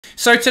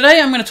So today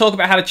I'm going to talk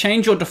about how to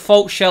change your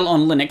default shell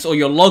on Linux, or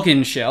your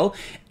login shell,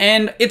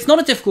 and it's not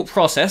a difficult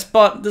process,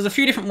 but there's a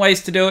few different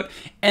ways to do it,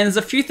 and there's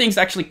a few things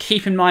to actually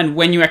keep in mind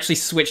when you actually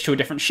switch to a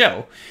different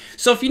shell.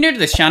 So if you're new to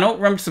this channel,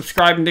 remember to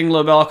subscribe and ding the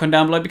little bell icon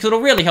down below because it'll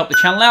really help the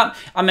channel out.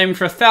 I'm aiming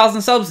for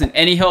 1,000 subs and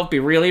any help would be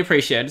really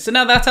appreciated. So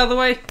now that's out of the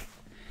way,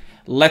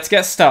 let's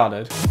get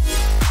started.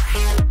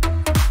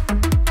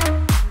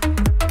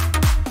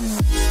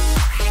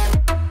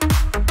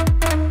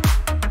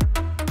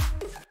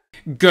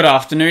 Good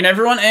afternoon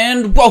everyone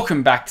and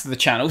welcome back to the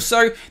channel.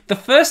 So the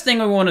first thing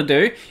we want to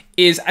do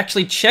is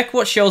actually check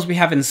what shells we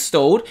have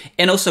installed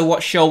and also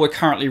what shell we're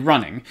currently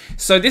running.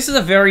 So this is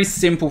a very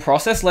simple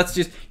process. Let's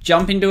just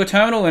jump into a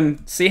terminal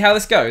and see how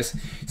this goes.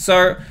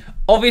 So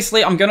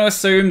obviously I'm going to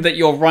assume that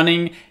you're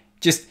running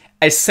just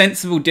a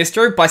sensible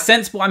distro. By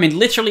sensible, I mean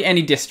literally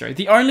any distro.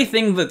 The only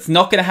thing that's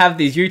not going to have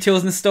these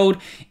utils installed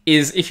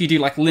is if you do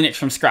like Linux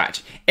from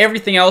scratch.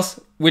 Everything else,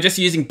 we're just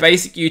using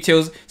basic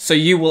utils, so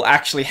you will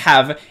actually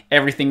have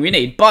everything we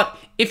need. But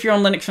if you're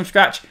on Linux from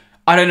scratch,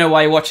 I don't know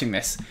why you're watching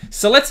this.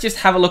 So let's just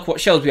have a look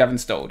what shells we have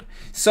installed.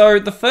 So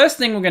the first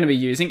thing we're going to be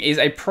using is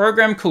a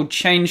program called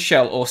change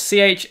shell, or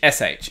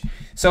CHSH.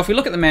 So if we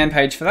look at the man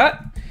page for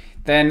that,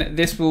 then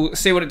this will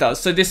see what it does.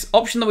 So this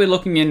option that we're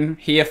looking in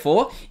here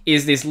for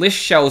is this list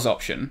shells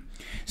option.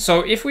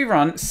 So if we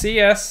run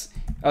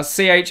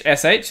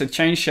CHSH, so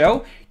change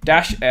shell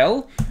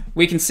 -L,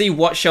 we can see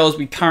what shells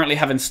we currently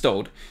have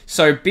installed.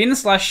 So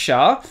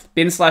bin/char,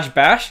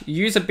 bin/bash,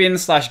 user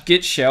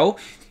bin/git shell,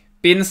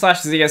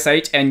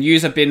 bin/zsh, and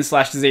user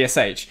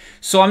bin/zsh.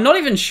 So I'm not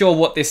even sure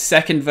what this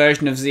second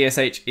version of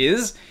zsh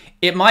is.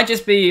 It might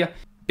just be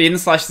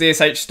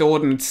bin/zsh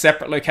stored in a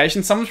separate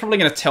location. Someone's probably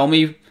going to tell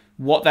me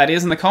what that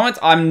is in the comments.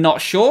 I'm not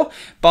sure,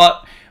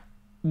 but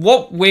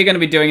what we're going to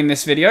be doing in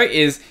this video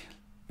is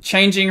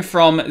changing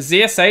from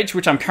zsh,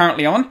 which I'm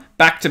currently on,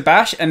 back to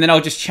bash, and then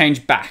I'll just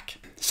change back.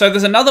 So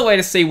there's another way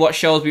to see what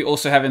shells we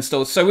also have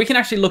installed. So we can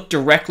actually look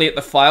directly at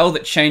the file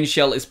that change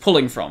shell is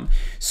pulling from.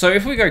 So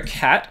if we go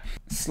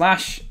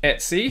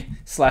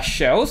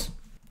cat/etc/shells,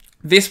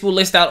 this will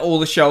list out all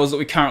the shells that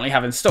we currently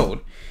have installed.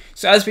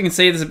 So as we can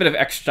see, there's a bit of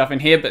extra stuff in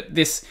here, but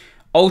this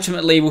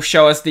ultimately will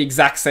show us the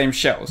exact same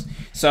shells.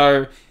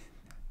 So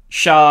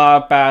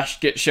char, bash,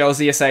 git shell,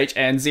 zsh,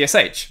 and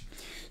zsh.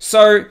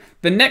 So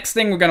the next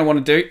thing we're going to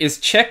want to do is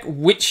check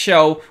which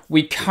shell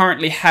we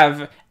currently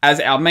have as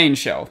our main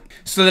shell.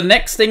 So the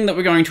next thing that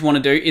we're going to want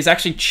to do is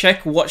actually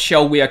check what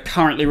shell we are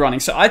currently running.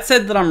 So I'd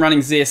said that I'm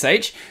running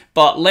zsh,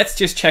 but let's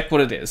just check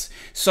what it is.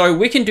 So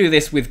we can do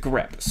this with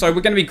grep. So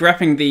we're going to be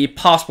grepping the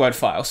password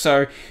file.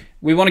 So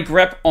we want to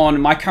grep on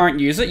my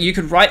current user. You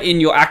could write in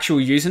your actual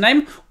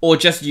username or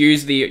just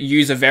use the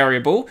user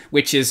variable,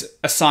 which is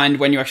assigned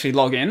when you actually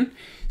log in.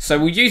 So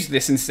we'll use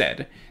this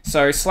instead.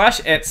 So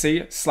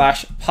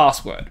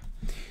 /etc/password.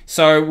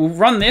 So we'll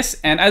run this,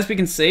 and as we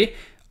can see,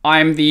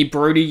 I'm the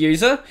Brodie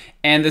user,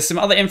 and there's some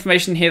other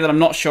information here that I'm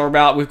not sure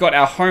about. We've got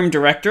our home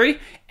directory,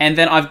 and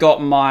then I've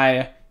got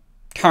my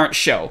current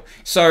shell.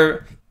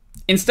 So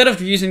instead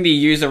of using the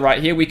user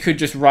right here, we could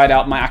just write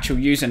out my actual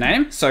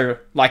username, so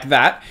like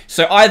that.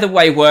 So either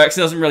way works,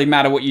 it doesn't really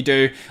matter what you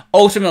do.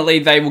 Ultimately,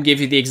 they will give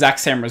you the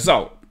exact same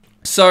result.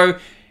 So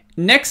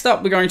next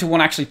up, we're going to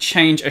want to actually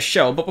change a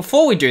shell. But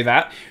before we do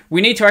that,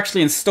 we need to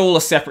actually install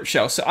a separate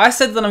shell. So I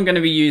said that I'm going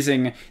to be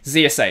using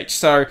zsh.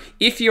 So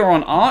if you're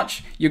on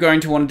Arch, you're going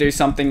to want to do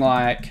something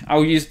like,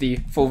 I'll use the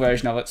full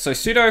version of it. So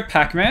sudo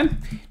pacman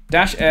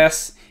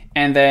 -s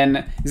and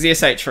then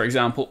zsh, for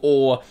example,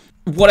 or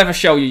whatever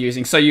shell you're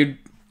using. So you'd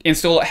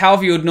install it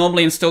however you would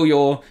normally install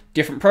your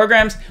different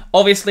programs.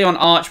 Obviously on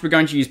Arch, we're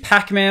going to use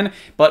pacman,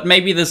 but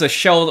maybe there's a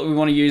shell that we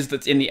want to use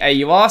that's in the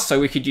AUR, so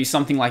we could use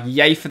something like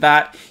yay for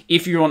that.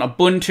 If you're on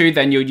Ubuntu,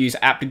 then you would use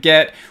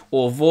apt-get,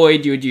 or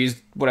void, you would use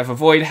whatever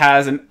void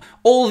has, and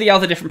all the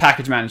other different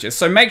package managers.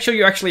 So make sure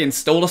you actually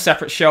install a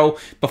separate shell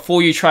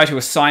before you try to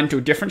assign to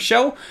a different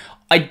shell.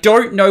 I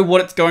don't know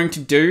what it's going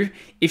to do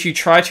if you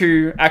try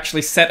to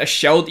actually set a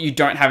shell that you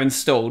don't have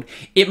installed.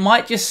 It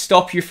might just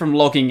stop you from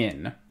logging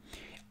in.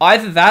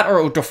 Either that or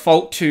it will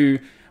default to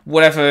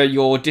whatever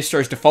your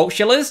distro's default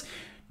shell is.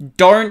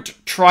 Don't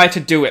try to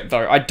do it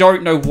though. I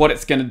don't know what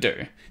it's going to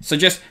do. So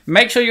just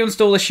make sure you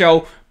install the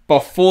shell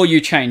before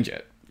you change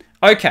it.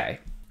 Okay,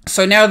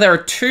 so now there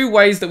are two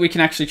ways that we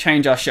can actually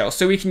change our shell.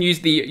 So we can use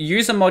the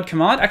usermod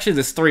command. Actually,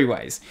 there's three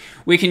ways.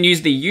 We can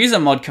use the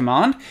usermod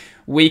command,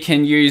 we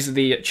can use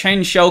the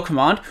change shell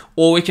command,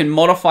 or we can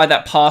modify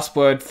that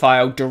password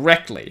file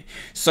directly.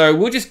 So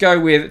we'll just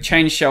go with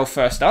change shell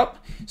first up.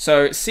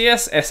 So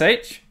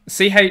CHSH,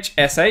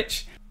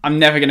 I'm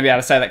never going to be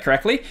able to say that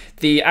correctly,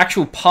 the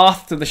actual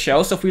path to the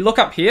shell. So if we look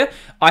up here,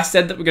 I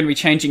said that we're going to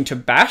be changing to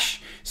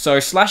bash. So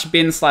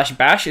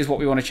 /bin/bash is what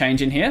we want to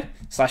change in here,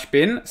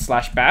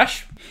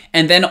 /bin/bash.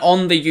 And then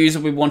on the user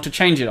we want to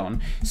change it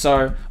on.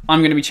 So I'm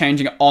going to be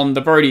changing it on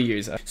the Brodie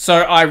user. So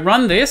I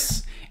run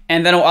this,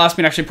 and then it'll ask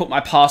me to actually put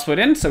my password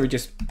in. So we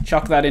just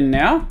chuck that in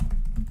now.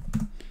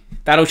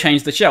 That'll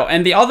change the shell.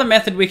 And the other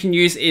method we can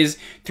use is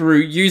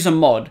through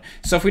usermod.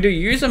 So if we do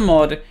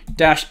usermod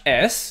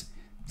 -s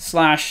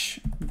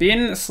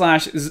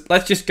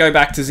let's just go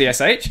back to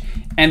ZSH.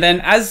 And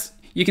then as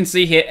you can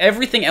see here,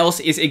 everything else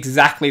is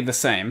exactly the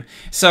same.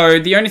 So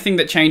the only thing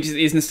that changes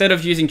is instead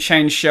of using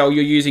change shell,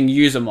 you're using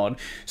usermod.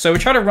 So we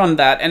try to run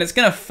that and it's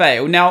going to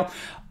fail. Now,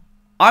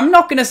 I'm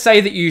not going to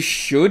say that you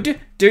should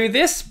do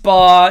this,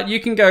 but you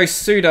can go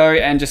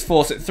sudo and just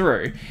force it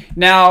through.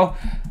 Now,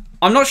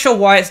 I'm not sure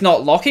why it's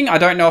not locking. I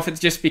don't know if it's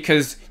just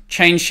because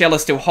change shell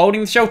is still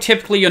holding the shell.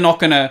 Typically, you're not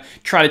going to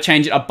try to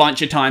change it a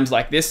bunch of times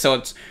like this, so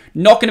it's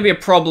not going to be a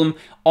problem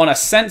on a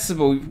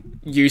sensible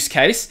use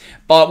case.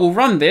 But we'll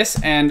run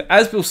this, and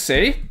as we'll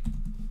see,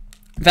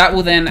 that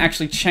will then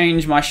actually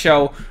change my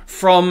shell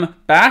from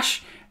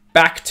bash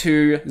back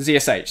to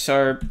ZSH.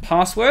 So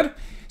password.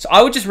 So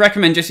I would just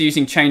recommend just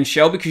using change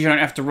shell because you don't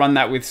have to run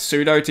that with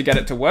sudo to get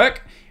it to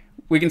work.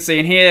 We can see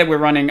in here, we're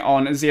running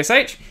on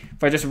ZSH.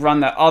 If I just run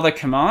that other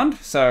command,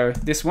 so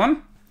this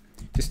one,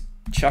 just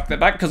chuck that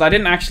back because I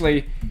didn't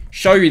actually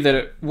show you that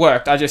it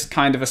worked. I just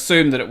kind of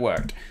assumed that it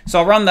worked. So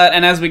I'll run that,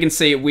 and as we can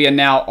see, we are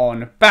now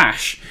on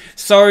bash.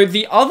 So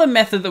the other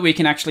method that we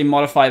can actually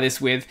modify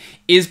this with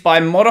is by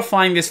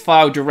modifying this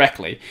file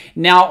directly.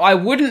 Now, I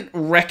wouldn't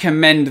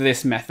recommend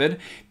this method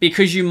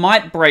because you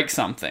might break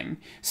something.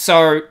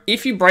 So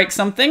if you break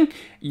something,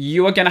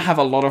 you are going to have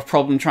a lot of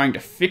problem trying to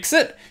fix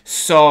it.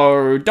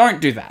 So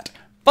don't do that.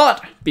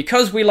 But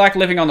because we like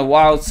living on the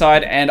wild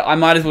side, and I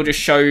might as well just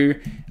show you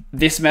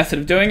this method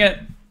of doing it,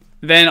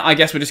 then I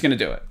guess we're just going to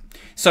do it.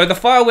 So the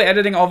file we're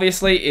editing,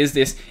 obviously, is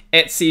this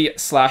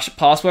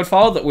etc/password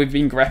file that we've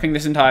been grepping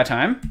this entire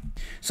time.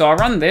 So I'll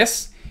run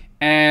this,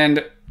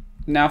 and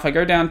now if I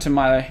go down to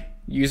my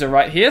user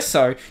right here,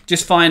 so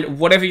just find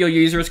whatever your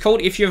user is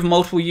called. If you have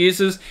multiple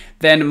users,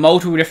 then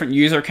multiple different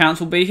user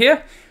accounts will be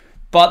here.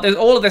 But there's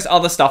all of this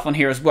other stuff on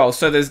here as well.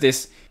 So there's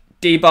this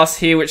dbus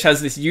here, which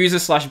has this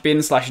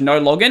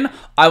user/bin/no login.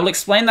 I will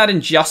explain that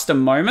in just a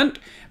moment.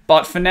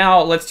 But for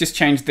now, let's just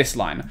change this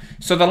line.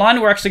 So the line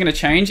we're actually going to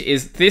change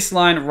is this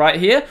line right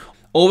here.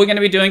 All we're going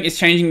to be doing is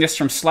changing this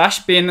from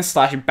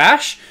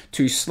 /bin/bash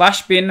to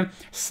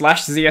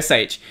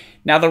 /bin/zsh.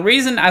 Now the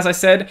reason, as I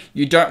said,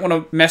 you don't want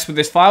to mess with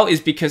this file is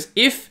because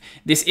if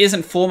this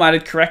isn't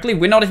formatted correctly,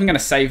 we're not even going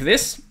to save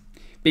this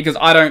because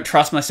I don't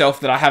trust myself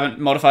that I haven't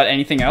modified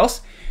anything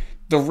else.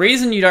 The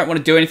reason you don't want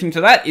to do anything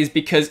to that is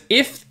because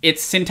if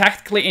it's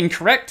syntactically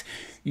incorrect,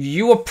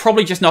 you are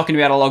probably just not going to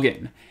be able to log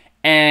in.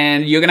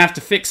 And you're going to have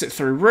to fix it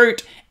through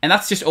root, and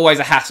that's just always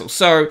a hassle.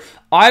 So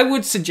I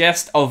would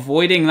suggest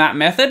avoiding that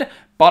method,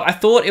 but I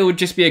thought it would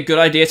just be a good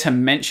idea to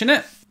mention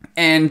it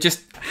and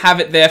just have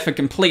it there for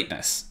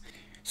completeness.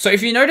 So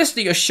if you notice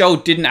that your shell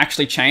didn't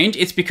actually change,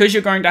 it's because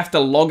you're going to have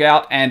to log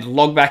out and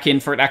log back in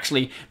for it to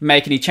actually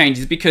make any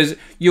changes because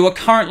you are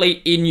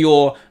currently in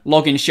your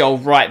login shell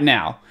right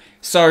now.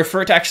 So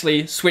for it to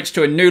actually switch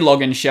to a new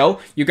login shell,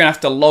 you're going to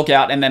have to log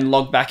out and then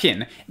log back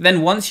in.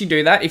 Then once you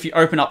do that, if you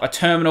open up a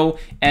terminal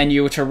and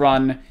you were to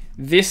run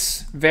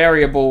this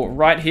variable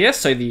right here,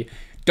 so the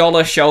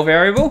 $shell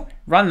variable,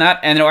 run that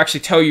and it'll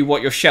actually tell you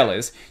what your shell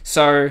is.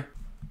 So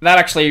that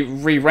actually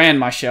reran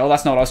my shell.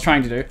 That's not what I was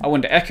trying to do. I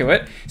wanted to echo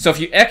it. So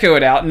if you echo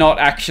it out, not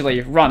actually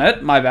run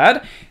it, my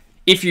bad.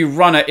 If you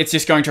run it, it's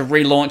just going to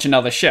relaunch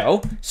another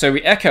shell. So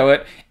we echo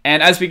it,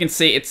 and as we can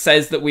see, it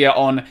says that we are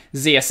on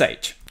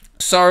ZSH.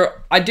 So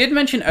I did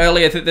mention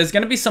earlier that there's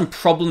going to be some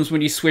problems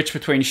when you switch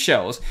between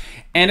shells,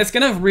 and it's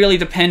going to really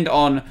depend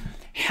on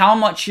how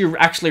much you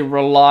actually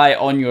rely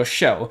on your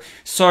shell.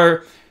 So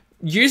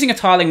using a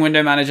tiling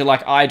window manager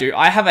like I do,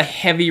 I have a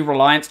heavy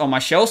reliance on my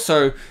shell.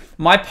 So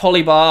my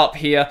polybar up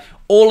here,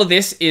 all of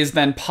this is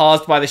then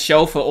parsed by the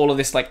shell for all of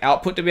this like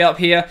output to be up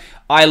here.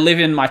 I live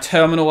in my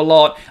terminal a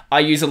lot. I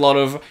use a lot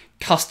of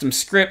custom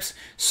scripts.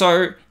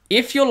 So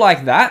if you're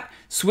like that,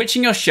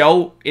 switching your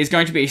shell is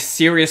going to be a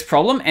serious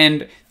problem,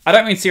 and I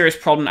don't mean serious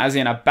problem as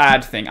in a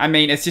bad thing. I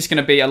mean, it's just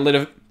going to be a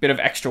little bit of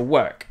extra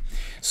work.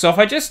 So if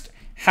I just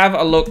have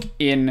a look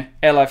in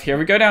LF here,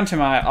 we go down to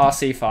my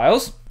RC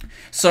files.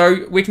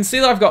 So we can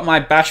see that I've got my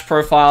bash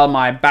profile,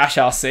 my bash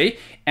RC,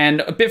 and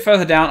a bit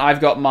further down,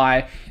 I've got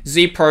my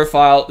Z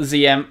profile,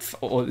 ZEnv,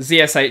 or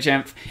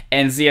ZSHenv,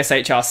 and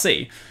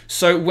ZSHRC.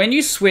 So when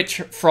you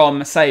switch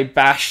from, say,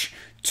 bash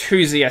to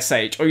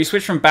ZSH, or you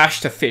switch from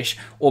bash to fish,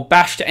 or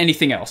bash to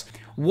anything else,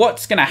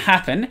 what's going to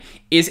happen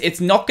is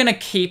it's not going to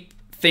keep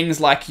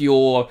things like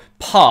your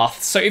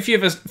path. So if you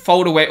have a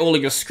folder where all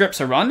of your scripts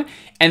are run,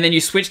 and then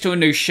you switch to a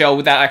new shell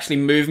without actually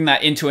moving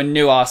that into a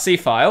new RC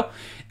file,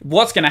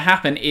 what's going to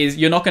happen is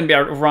you're not going to be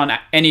able to run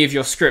any of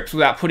your scripts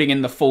without putting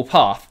in the full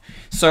path.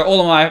 So all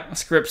of my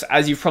scripts,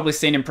 as you've probably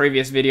seen in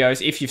previous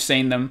videos, if you've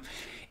seen them,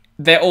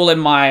 they're all in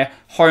my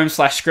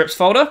home/scripts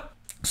folder.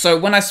 So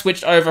when I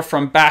switched over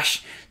from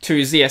bash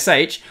to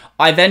ZSH,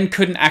 I then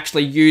couldn't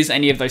actually use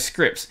any of those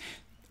scripts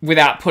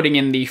without putting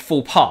in the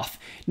full path.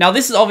 Now,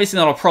 this is obviously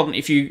not a problem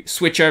if you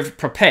switch over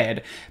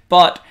prepared,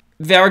 but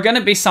there are going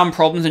to be some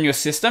problems in your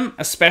system,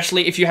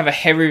 especially if you have a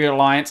heavy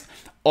reliance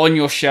on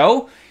your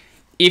shell,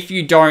 if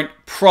you don't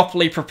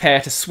properly prepare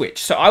to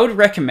switch. So I would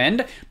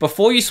recommend,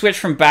 before you switch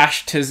from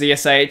bash to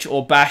ZSH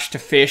or bash to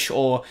fish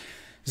or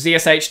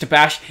ZSH to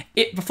bash,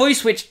 before you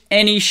switch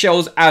any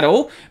shells at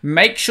all,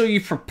 make sure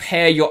you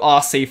prepare your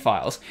RC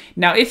files.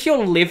 Now, if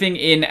you're living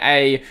in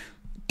a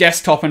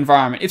desktop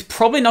environment, it's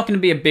probably not going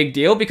to be a big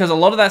deal because a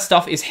lot of that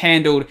stuff is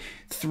handled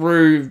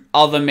through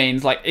other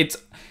means. Like, it's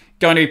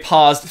going to be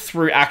parsed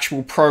through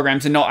actual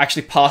programs and not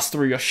actually passed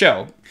through your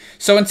shell.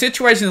 So in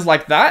situations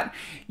like that,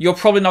 you're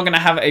probably not going to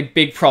have a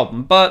big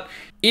problem. But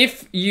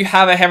if you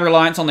have a heavy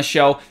reliance on the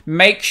shell,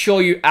 make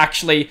sure you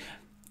actually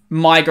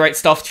migrate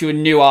stuff to your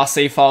new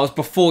RC files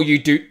before you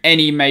do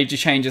any major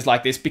changes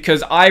like this,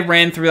 because I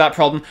ran through that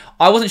problem.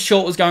 I wasn't sure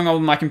what was going on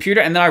with my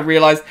computer, and then I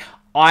realized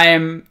I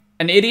am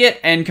an idiot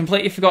and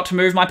completely forgot to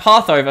move my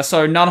path over,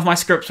 so none of my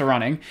scripts are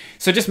running.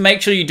 So just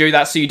make sure you do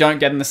that so you don't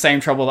get in the same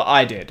trouble that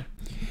I did.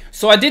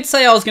 So I did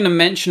say I was going to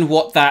mention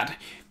what that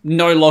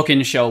no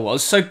login shell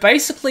was. So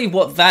basically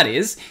what that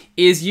is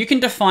you can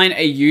define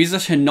a user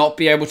to not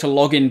be able to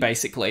log in,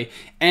 basically.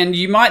 And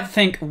you might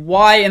think,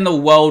 why in the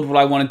world would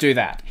I want to do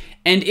that?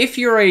 And if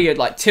you're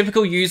a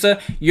typical user,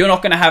 you're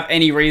not going to have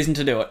any reason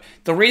to do it.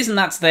 The reason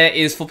that's there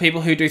is for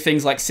people who do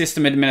things like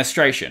system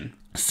administration.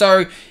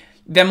 So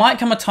there might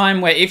come a time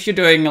where if you're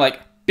doing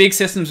big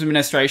systems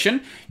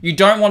administration, you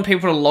don't want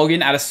people to log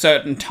in at a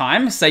certain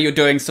time. Say you're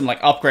doing some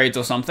upgrades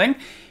or something.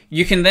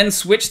 You can then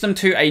switch them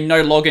to a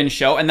no login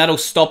shell, and that'll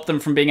stop them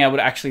from being able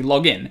to actually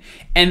log in.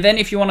 And then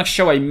if you want to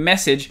show a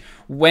message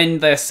when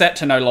they're set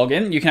to no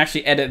login, you can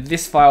actually edit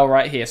this file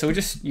right here. So we'll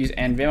just use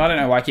nvim. I don't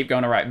know why I keep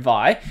going to write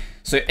vi.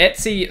 So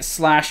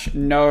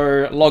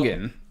etc/no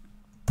login.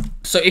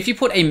 So if you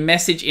put a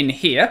message in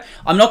here,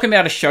 I'm not going to be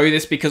able to show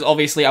this because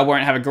obviously I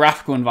won't have a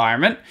graphical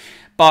environment.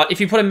 But if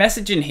you put a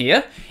message in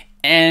here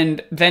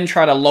and then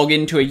try to log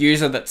into a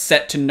user that's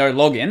set to no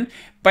login,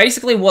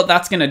 basically what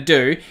that's going to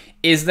do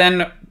is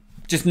then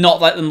just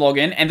not let them log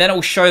in, and then it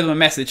will show them a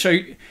message. So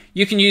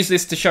you can use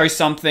this to show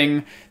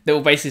something that will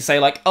basically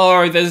say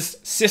oh, there's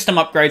system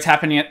upgrades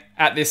happening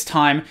at this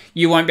time.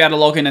 You won't be able to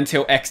log in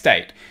until X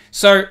date.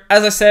 So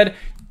as I said,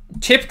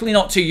 typically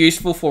not too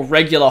useful for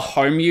regular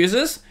home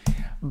users,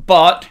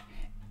 but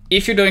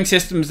if you're doing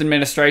systems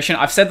administration,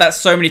 I've said that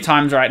so many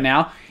times right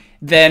now,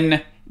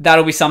 then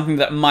that'll be something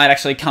that might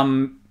actually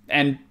come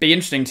and be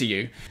interesting to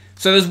you.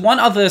 So there's one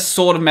other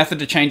sort of method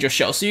to change your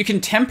shell. So you can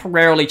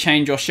temporarily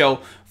change your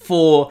shell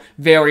for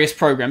various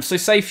programs. So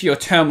say for your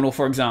terminal,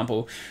 for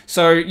example.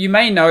 So you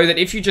may know that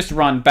if you just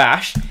run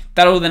bash,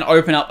 that'll then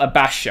open up a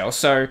bash shell.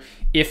 So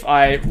if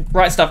I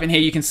write stuff in here,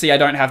 you can see I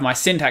don't have my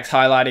syntax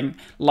highlighting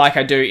like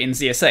I do in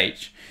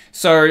ZSH.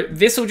 So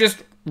this will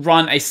just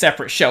run a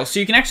separate shell. So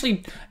you can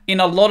actually,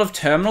 in a lot of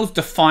terminals,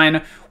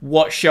 define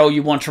what shell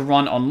you want to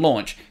run on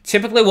launch.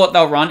 Typically what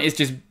they'll run is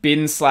just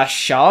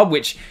bin/char,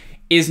 which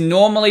is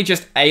normally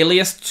just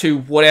alias to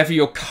whatever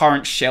your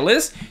current shell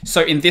is.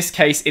 So in this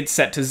case, it's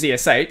set to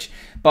ZSH.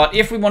 But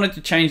if we wanted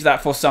to change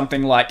that for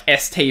something like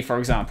ST, for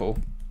example,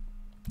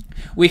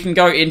 we can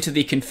go into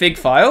the config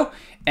file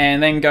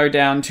and then go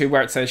down to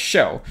where it says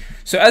shell.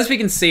 So as we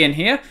can see in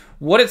here,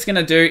 what it's going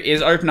to do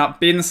is open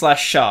up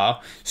bin/char.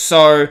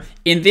 So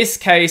in this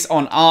case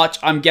on Arch,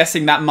 I'm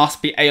guessing that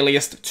must be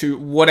aliased to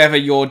whatever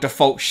your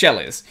default shell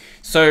is.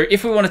 So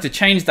if we wanted to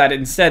change that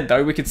instead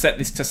though, we could set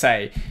this to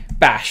say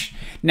bash.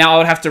 Now I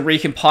would have to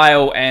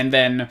recompile and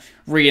then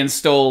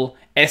reinstall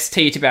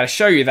ST to be able to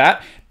show you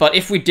that. But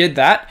if we did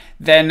that,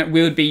 then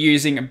we would be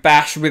using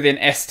bash within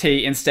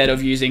ST instead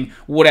of using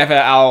whatever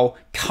our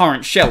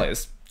current shell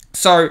is.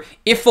 So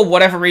if for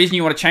whatever reason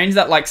you want to change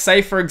that, like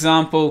say for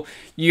example,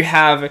 you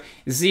have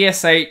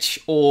ZSH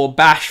or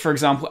bash, for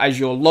example, as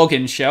your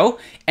login shell,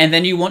 and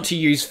then you want to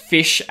use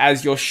fish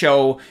as your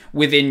shell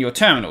within your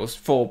terminals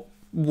for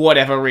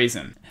whatever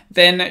reason,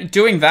 then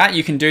doing that,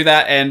 you can do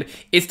that and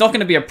it's not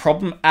going to be a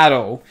problem at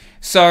all.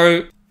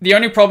 So the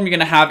only problem you're going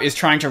to have is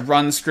trying to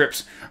run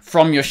scripts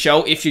from your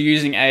shell if you're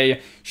using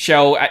a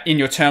shell in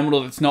your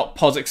terminal that's not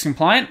POSIX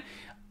compliant.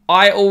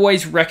 I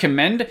always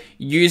recommend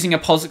using a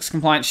POSIX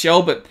compliant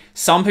shell, but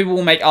some people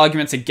will make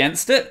arguments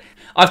against it.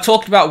 I've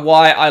talked about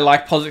why I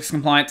like POSIX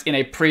compliance in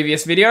a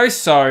previous video,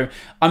 so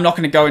I'm not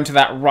going to go into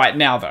that right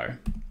now though.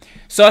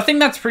 So I think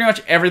that's pretty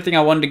much everything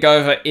I wanted to go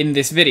over in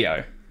this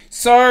video.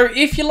 So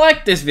if you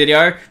liked this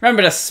video,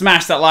 remember to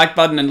smash that like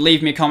button and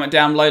leave me a comment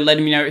down below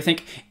letting me know what you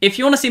think. If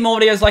you want to see more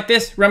videos like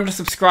this, remember to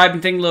subscribe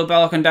and ding the little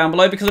bell icon down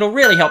below because it'll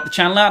really help the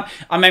channel out.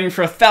 I'm aiming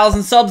for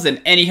 1,000 subs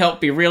and any help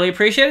would be really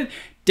appreciated.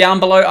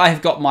 Down below, I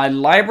have got my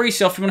library,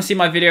 so if you want to see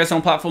my videos on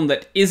a platform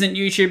that isn't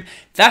YouTube,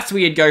 that's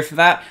where you'd go for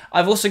that.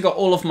 I've also got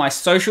all of my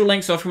social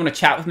links, so if you want to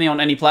chat with me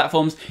on any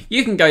platforms,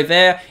 you can go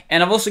there.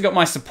 And I've also got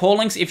my support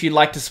links if you'd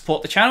like to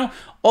support the channel.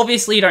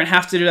 Obviously, you don't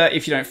have to do that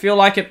if you don't feel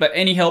like it, but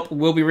any help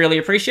will be really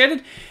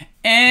appreciated.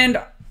 And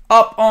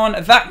up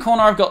on that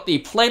corner, I've got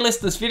the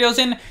playlist this video's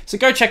in, so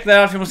go check that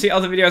out if you want to see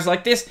other videos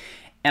like this.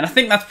 And I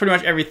think that's pretty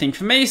much everything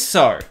for me,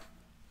 so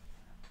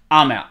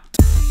I'm out.